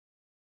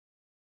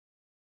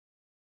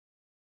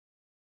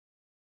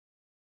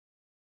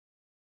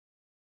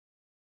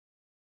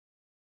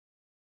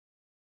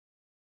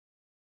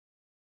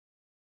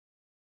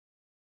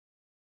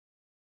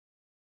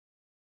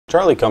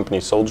Charlie Company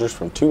soldiers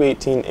from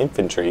 218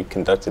 Infantry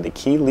conducted a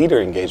key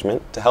leader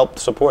engagement to help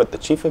support the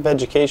Chief of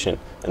Education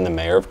and the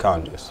Mayor of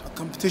Kunduz. A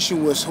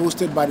competition was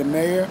hosted by the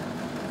mayor,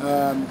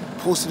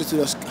 posted it to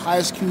the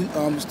high school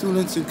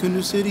students in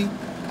Kunduz City,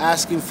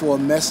 asking for a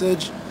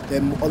message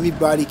that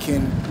everybody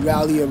can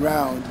rally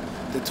around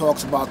that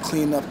talks about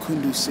cleaning up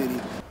Kunduz City.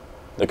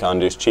 The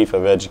Kunduz Chief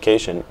of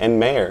Education and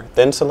Mayor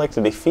then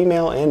selected a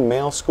female and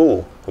male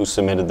school who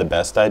submitted the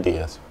best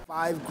ideas.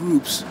 5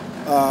 groups,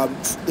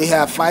 they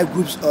have 5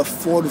 groups of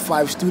 4 to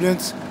 5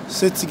 students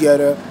sit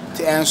together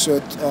to answer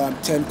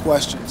 10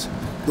 questions.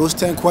 Those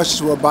 10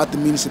 questions were about the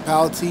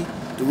municipality,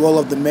 the role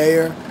of the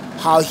mayor,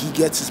 how he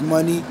gets his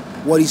money,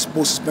 what he's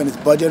supposed to spend his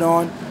budget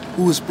on,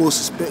 who's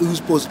supposed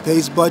to pay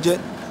his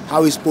budget,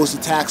 how he's supposed to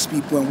tax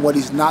people, and what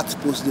he's not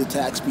supposed to do to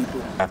tax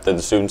people. After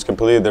the students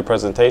completed their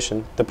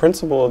presentation, the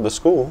principal of the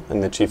school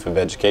and the Chief of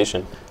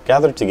Education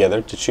gathered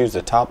together to choose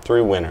the top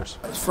 3 winners.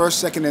 First,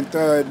 second, and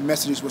third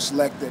messages were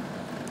selected.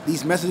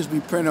 These messages will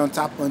be printed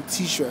on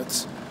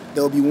t-shirts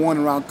that will be worn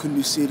around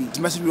Kunduz City. These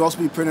messages will also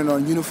be printed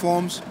on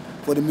uniforms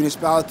for the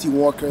municipality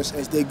workers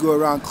as they go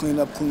around cleaning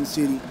up Clean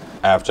City.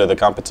 After the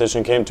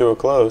competition came to a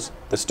close,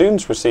 the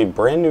students received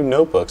brand new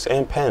notebooks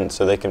and pens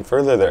so they can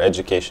further their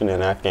education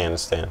in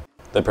Afghanistan.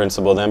 The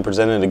principal then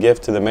presented a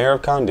gift to the Mayor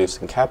of Kunduz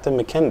and Captain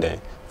Makinde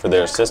for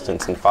their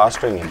assistance in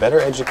fostering a better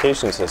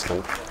education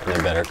system and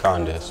a better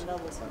Kunduz.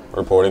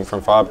 Reporting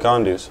from FOB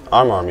Kunduz,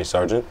 I'm Army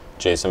Sergeant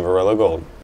Jason Varela-Gold.